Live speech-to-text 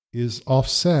is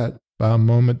offset by a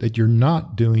moment that you're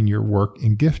not doing your work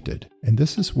in Gifted. And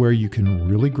this is where you can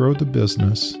really grow the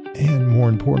business and, more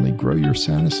importantly, grow your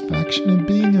satisfaction in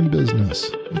being in business.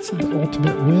 It's the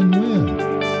ultimate win-win.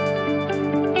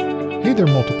 Hey there,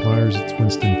 multipliers. It's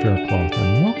Winston Faircloth,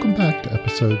 and welcome back to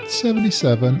episode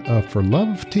 77 of For Love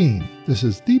of Team. This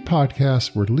is the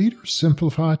podcast where leaders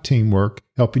simplify teamwork,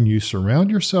 helping you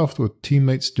surround yourself with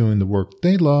teammates doing the work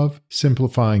they love,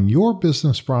 simplifying your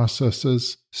business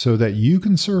processes so that you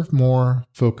can serve more,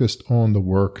 focused on the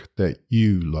work that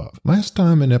you love. Last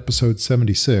time in episode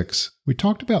 76, we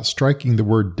talked about striking the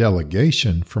word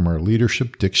delegation from our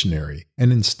leadership dictionary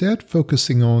and instead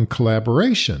focusing on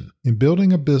collaboration in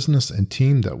building a business and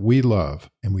team that we love.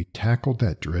 And we tackled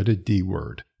that dreaded D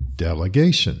word,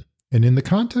 delegation. And in the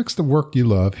context of work you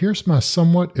love, here's my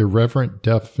somewhat irreverent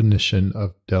definition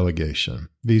of delegation.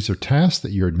 These are tasks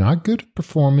that you're not good at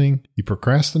performing, you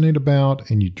procrastinate about,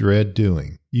 and you dread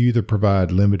doing. You either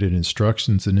provide limited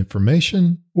instructions and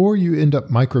information, or you end up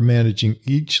micromanaging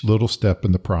each little step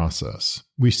in the process.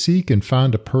 We seek and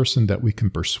find a person that we can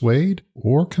persuade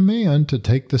or command to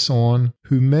take this on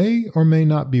who may or may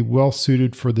not be well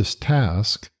suited for this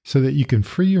task so that you can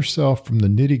free yourself from the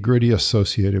nitty-gritty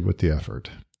associated with the effort.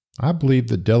 I believe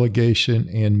that delegation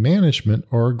and management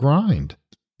are a grind.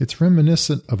 It's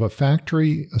reminiscent of a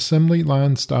factory assembly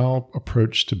line style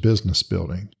approach to business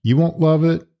building. You won't love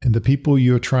it, and the people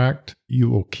you attract, you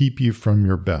will keep you from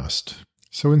your best.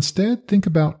 So instead, think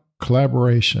about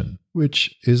collaboration,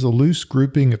 which is a loose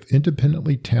grouping of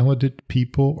independently talented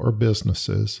people or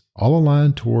businesses, all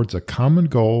aligned towards a common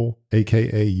goal,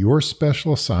 aka your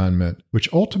special assignment,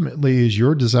 which ultimately is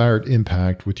your desired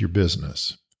impact with your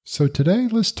business. So today,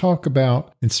 let's talk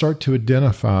about and start to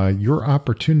identify your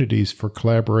opportunities for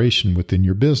collaboration within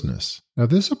your business. Now,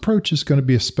 this approach is going to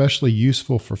be especially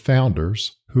useful for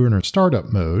founders who are in a startup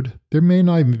mode. They may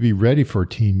not even be ready for a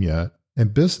team yet,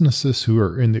 and businesses who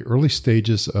are in the early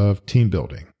stages of team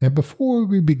building. And before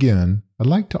we begin, I'd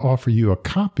like to offer you a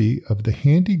copy of the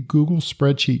handy Google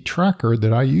spreadsheet tracker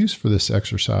that I use for this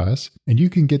exercise, and you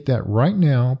can get that right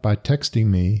now by texting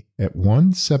me at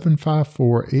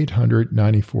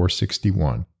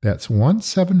 1-754-800-9461. That's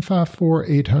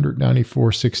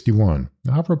 1-754-800-9461.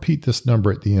 I'll repeat this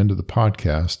number at the end of the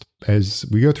podcast. As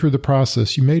we go through the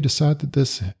process, you may decide that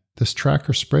this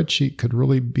tracker spreadsheet could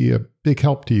really be a big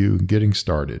help to you in getting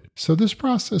started. So this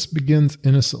process begins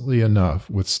innocently enough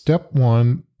with step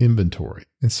 1, inventory.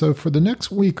 And so for the next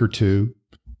week or two,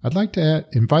 I'd like to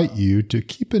invite you to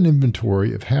keep an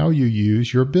inventory of how you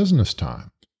use your business time.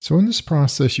 So in this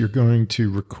process, you're going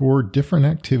to record different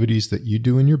activities that you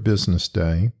do in your business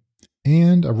day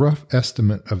and a rough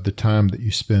estimate of the time that you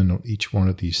spend on each one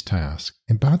of these tasks.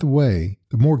 And by the way,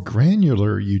 the more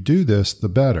granular you do this, the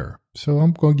better. So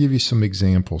I'm going to give you some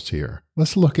examples here.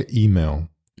 Let's look at email.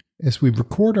 As we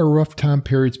record our rough time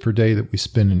periods per day that we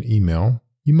spend in email,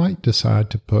 you might decide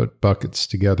to put buckets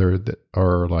together that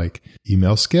are like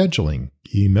email scheduling,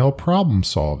 email problem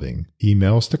solving,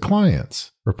 emails to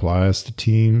clients, replies to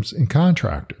teams and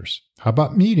contractors. How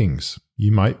about meetings?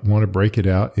 You might want to break it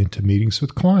out into meetings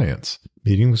with clients,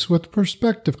 meetings with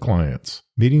prospective clients,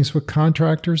 meetings with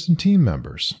contractors and team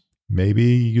members. Maybe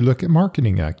you look at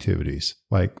marketing activities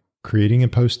like creating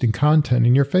and posting content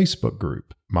in your Facebook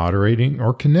group, moderating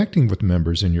or connecting with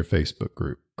members in your Facebook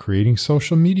group, creating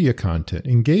social media content,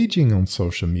 engaging on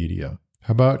social media.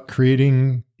 How about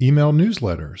creating email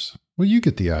newsletters? Well, you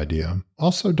get the idea.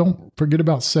 Also, don't forget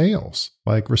about sales,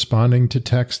 like responding to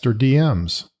text or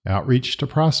DMs, outreach to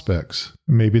prospects.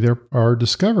 Maybe there are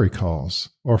discovery calls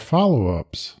or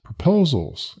follow-ups,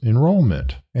 proposals,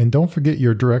 enrollment. And don't forget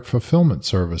your direct fulfillment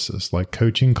services like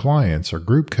coaching clients or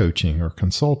group coaching or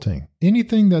consulting.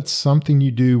 Anything that's something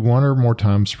you do one or more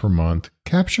times per month,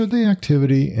 capture the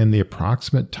activity and the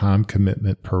approximate time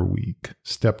commitment per week.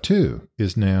 Step 2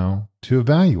 is now to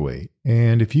evaluate.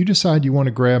 And if you decide you want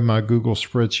to grab my Google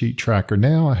spreadsheet tracker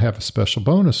now, I have a special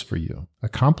bonus for you. A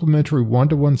complimentary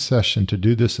one-to-one session to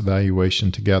do this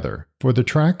evaluation together. For the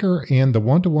tracker and the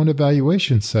one-to-one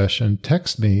evaluation session,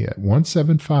 text me at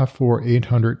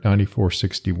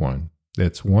 1-754-800-9461.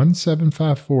 That's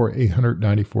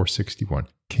 1-754-800-9461.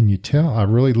 Can you tell I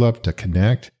really love to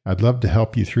connect? I'd love to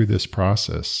help you through this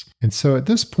process. And so at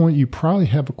this point, you probably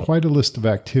have quite a list of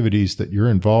activities that you're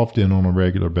involved in on a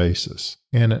regular basis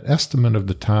and an estimate of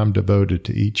the time devoted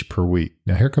to each per week.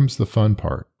 Now here comes the fun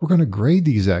part. We're going to grade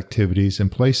these activities and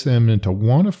place them into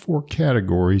one of 4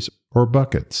 categories or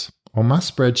buckets. On my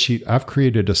spreadsheet, I've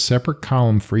created a separate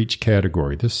column for each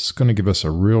category. This is going to give us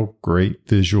a real great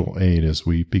visual aid as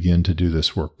we begin to do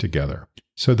this work together.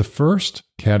 So the first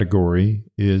category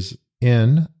is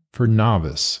N for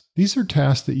novice. These are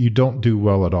tasks that you don't do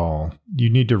well at all. You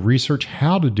need to research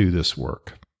how to do this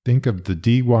work. Think of the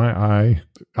DIY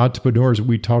entrepreneurs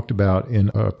we talked about in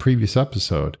a previous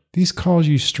episode. These cause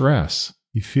you stress.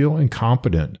 You feel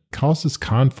incompetent, causes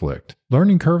conflict.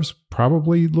 Learning curves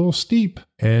probably a little steep.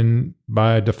 And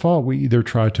by default, we either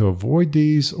try to avoid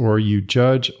these or you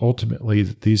judge ultimately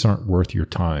that these aren't worth your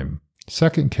time.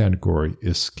 Second category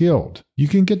is skilled. You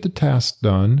can get the task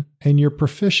done and you're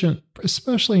proficient,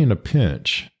 especially in a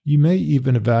pinch. You may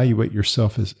even evaluate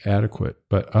yourself as adequate,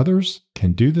 but others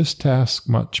can do this task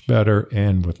much better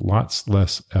and with lots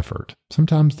less effort.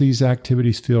 Sometimes these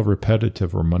activities feel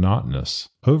repetitive or monotonous.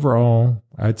 Overall,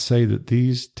 I'd say that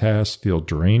these tasks feel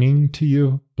draining to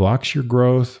you, blocks your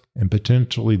growth, and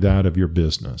potentially that of your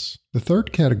business. The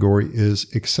third category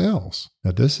is excels.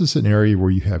 Now, this is an area where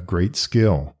you have great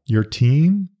skill. Your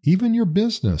team, even your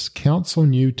business, counts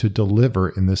on you to deliver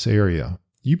in this area.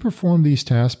 You perform these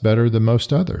tasks better than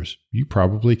most others. You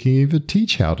probably can even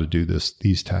teach how to do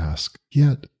these tasks.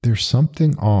 Yet, there's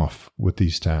something off with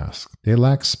these tasks. They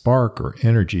lack spark or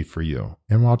energy for you.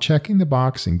 And while checking the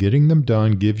box and getting them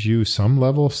done gives you some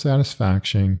level of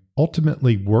satisfaction,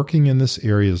 ultimately working in this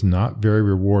area is not very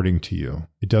rewarding to you.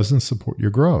 It doesn't support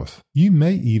your growth. You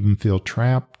may even feel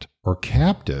trapped or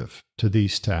captive to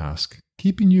these tasks,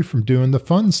 keeping you from doing the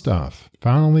fun stuff.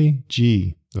 Finally,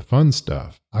 G, the fun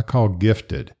stuff, I call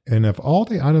gifted. And of all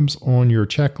the items on your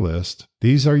checklist,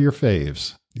 these are your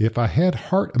faves. If I had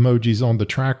heart emojis on the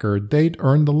tracker, they'd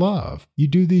earn the love. You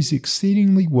do these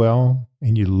exceedingly well,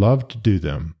 and you love to do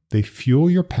them. They fuel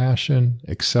your passion,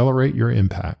 accelerate your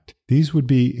impact. These would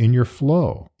be in your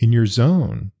flow, in your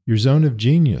zone of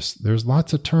genius. There's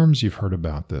lots of terms you've heard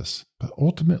about this, but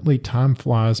ultimately time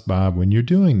flies by when you're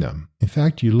doing them. In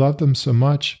fact, you love them so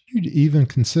much, you'd even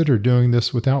consider doing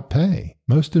this without pay.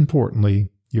 Most importantly,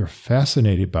 you're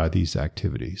fascinated by these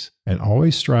activities and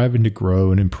always striving to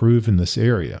grow and improve in this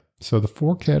area. So the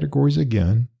four categories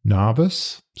again: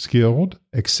 novice, skilled,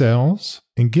 excels,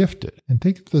 and gifted. And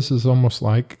think of this as almost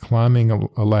like climbing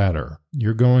a ladder.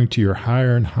 You're going to your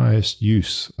higher and highest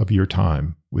use of your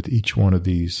time with each one of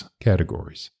these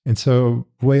categories. And so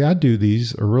the way I do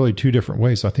these are really two different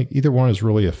ways. I think either one is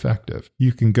really effective.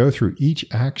 You can go through each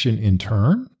action in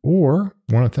turn, or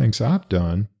one of the things I've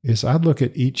done is I look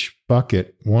at each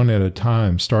bucket one at a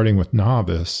time, starting with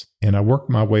novice, and I work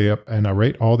my way up and I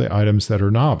rate all the items that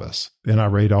are novice. Then I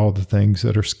rate all the things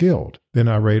that are skilled. Then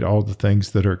I rate all the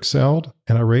things that are excelled,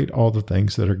 and I rate all the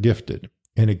things that are gifted.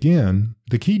 And again,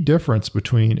 the key difference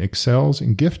between excels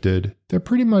and gifted, they're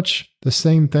pretty much the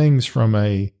same things from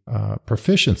a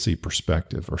proficiency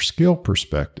perspective or skill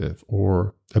perspective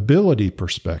or ability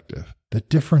perspective. The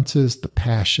difference is the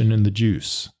passion and the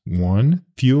juice. One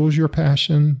fuels your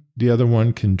passion. The other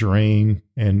one can drain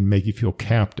and make you feel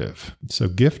captive. So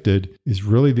gifted is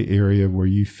really the area where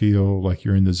you feel like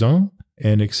you're in the zone.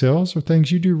 And excels are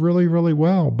things you do really, really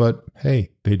well, but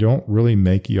hey, they don't really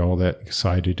make you all that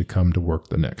excited to come to work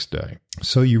the next day.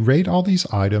 So you rate all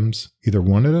these items, either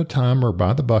one at a time or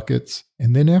by the buckets,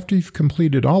 and then after you've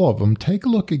completed all of them, take a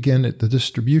look again at the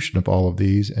distribution of all of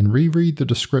these and reread the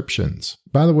descriptions.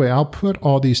 By the way, I'll put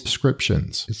all these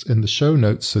descriptions in the show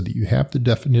notes so that you have the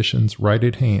definitions right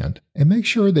at hand. And make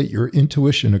sure that your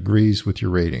intuition agrees with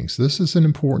your ratings. This is an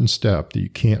important step that you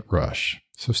can't rush.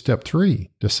 So step 3,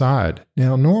 decide.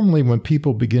 Now, normally when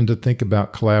people begin to think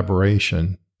about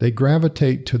collaboration, they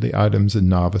gravitate to the items in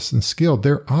novice and skilled.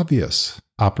 They're obvious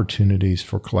opportunities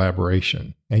for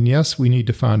collaboration. And yes, we need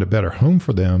to find a better home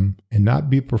for them and not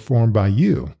be performed by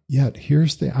you. Yet,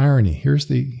 here's the irony. Here's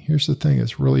the thing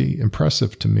that's really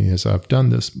impressive to me as I've done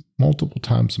this multiple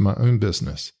times in my own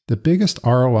business. The biggest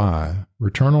ROI,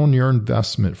 return on your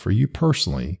investment for you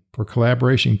personally, for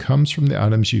collaboration comes from the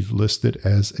items you've listed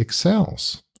as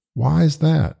excels. Why is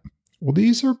that? Well,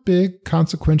 these are big,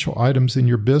 consequential items in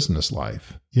your business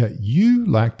life, yet you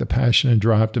lack the passion and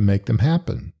drive to make them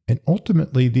happen. And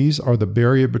ultimately, these are the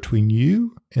barrier between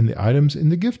you and the items in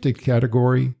the gifted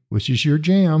category, which is your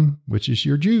jam, which is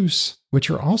your juice,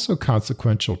 which are also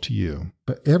consequential to you.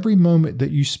 But every moment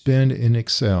that you spend in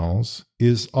excels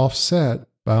is offset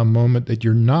by a moment that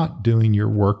you're not doing your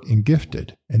work in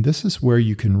gifted. And this is where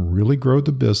you can really grow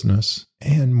the business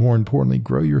and, more importantly,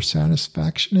 grow your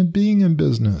satisfaction in being in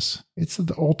business. It's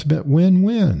the ultimate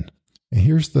win-win. And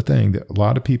here's the thing that a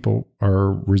lot of people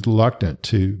are reluctant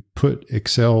to put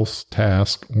Excel's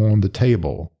task on the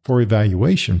table for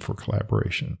evaluation for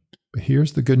collaboration. But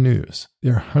here's the good news.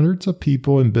 There are hundreds of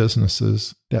people in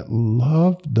businesses that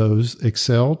love those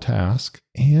Excel tasks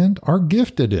and are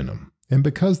gifted in them. And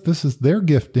because this is their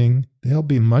gifting, they'll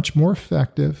be much more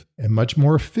effective and much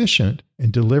more efficient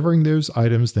in delivering those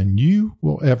items than you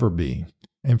will ever be.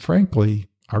 And frankly,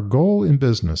 our goal in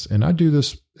business, and I do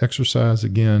this exercise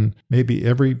again, maybe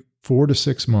every 4 to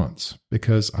 6 months,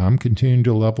 because I'm continuing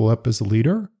to level up as a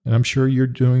leader, and I'm sure you're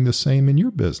doing the same in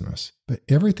your business. But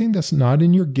everything that's not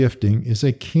in your gifting is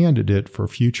a candidate for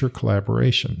future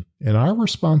collaboration. And our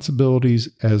responsibilities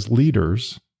as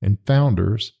leaders and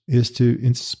founders is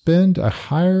to spend a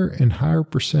higher and higher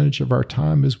percentage of our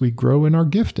time as we grow in our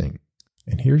gifting.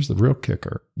 And here's the real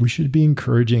kicker. We should be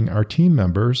encouraging our team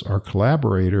members, our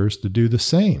collaborators, to do the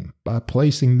same by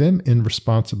placing them in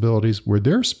responsibilities where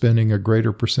they're spending a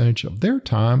greater percentage of their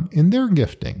time in their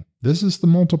gifting. This is the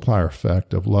multiplier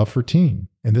effect of love for team.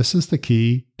 And this is the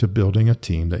key to building a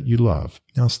team that you love.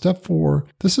 Now, step 4,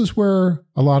 this is where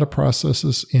a lot of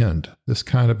processes end, this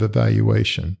kind of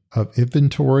evaluation of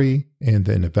inventory and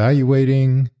then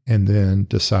evaluating and then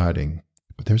deciding.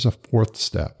 But there's a 4th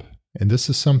step. And this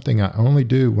is something I only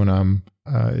do when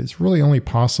it's really only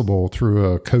possible through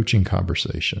a coaching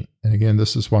conversation. And again,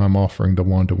 this is why I'm offering the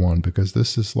one-to-one, because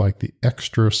this is like the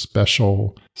extra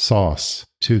special sauce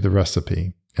to the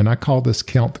recipe. And I call this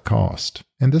count the cost.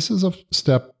 And this is a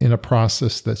step in a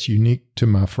process that's unique to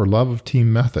my For Love of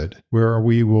Team method, where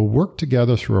we will work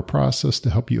together through a process to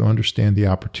help you understand the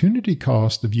opportunity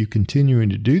cost of you continuing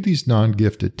to do these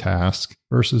non-gifted tasks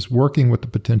versus working with the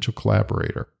potential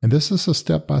collaborator. And this is a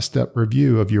step-by-step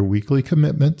review of your weekly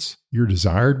commitments, your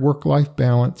desired work-life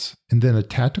balance, and then a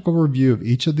tactical review of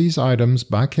each of these items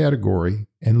by category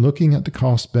and looking at the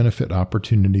cost-benefit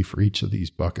opportunity for each of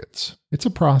these buckets. It's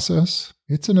a process.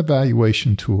 It's an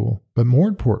evaluation tool, but more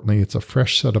importantly, it's a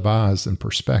fresh set of eyes and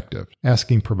perspective,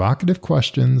 asking provocative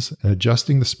questions and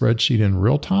adjusting the spreadsheet in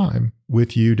real time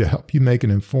with you to help you make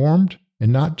an informed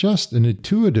and not just an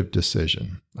intuitive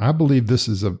decision. I believe this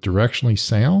is a directionally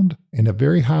sound and a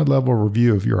very high-level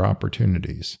review of your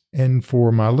opportunities. And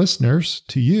for my listeners,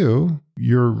 to you,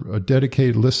 you're a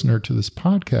dedicated listener to this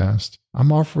podcast,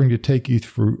 I'm offering to take you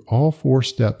through all 4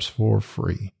 steps for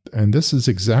free. And this is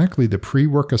exactly the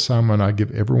pre-work assignment I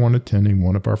give everyone attending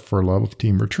one of our For Love of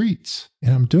Team retreats.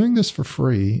 And I'm doing this for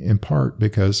free in part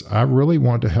because I really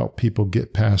want to help people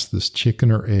get past this chicken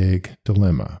or egg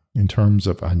dilemma in terms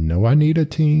of I know I need a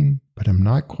team, but I'm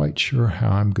not quite sure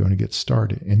how I'm going to get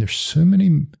started. And there's so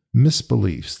many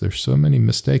misbeliefs. There's so many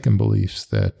mistaken beliefs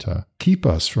that keep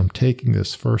us from taking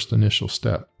this first initial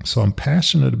step. So I'm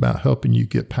passionate about helping you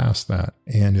get past that.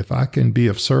 And if I can be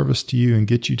of service to you and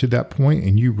get you to that point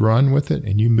and you run with it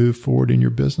and you move forward in your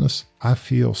business, I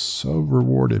feel so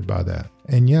rewarded by that.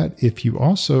 And yet, if you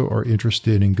also are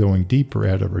interested in going deeper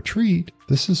at a retreat,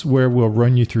 this is where we'll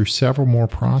run you through several more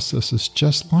processes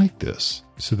just like this,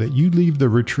 so that you leave the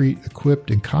retreat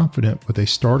equipped and confident with a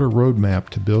starter roadmap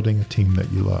to building a team that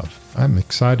you love. I'm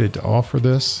excited to offer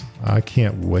this. I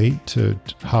can't wait to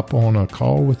hop on a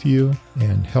call with you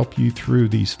and help you through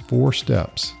these 4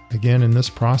 steps. Again, in this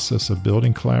process of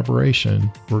building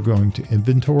collaboration, we're going to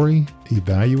inventory,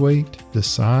 evaluate,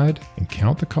 decide, and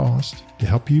count the cost to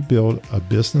help you build a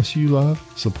business you love,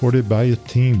 supported by a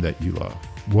team that you love.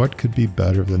 What could be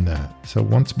better than that? So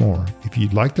once more, if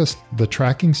you'd like the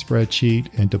tracking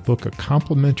spreadsheet and to book a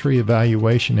complimentary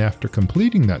evaluation after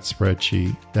completing that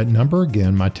spreadsheet, that number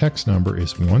again, my text number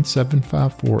is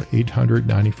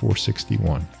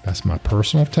 1-754-800-9461. That's my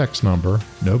personal text number.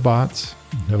 No bots,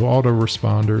 no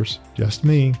autoresponders, just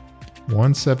me.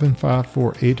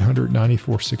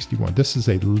 1-754-800-9461. This is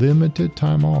a limited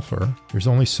time offer. There's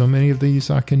only so many of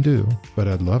these I can do, but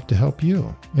I'd love to help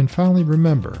you. And finally,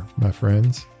 remember, my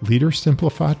friends, leaders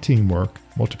simplify teamwork,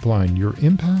 multiplying your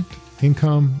impact,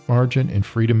 income, margin, and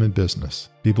freedom in business.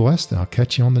 Be blessed, and I'll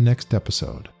catch you on the next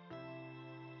episode.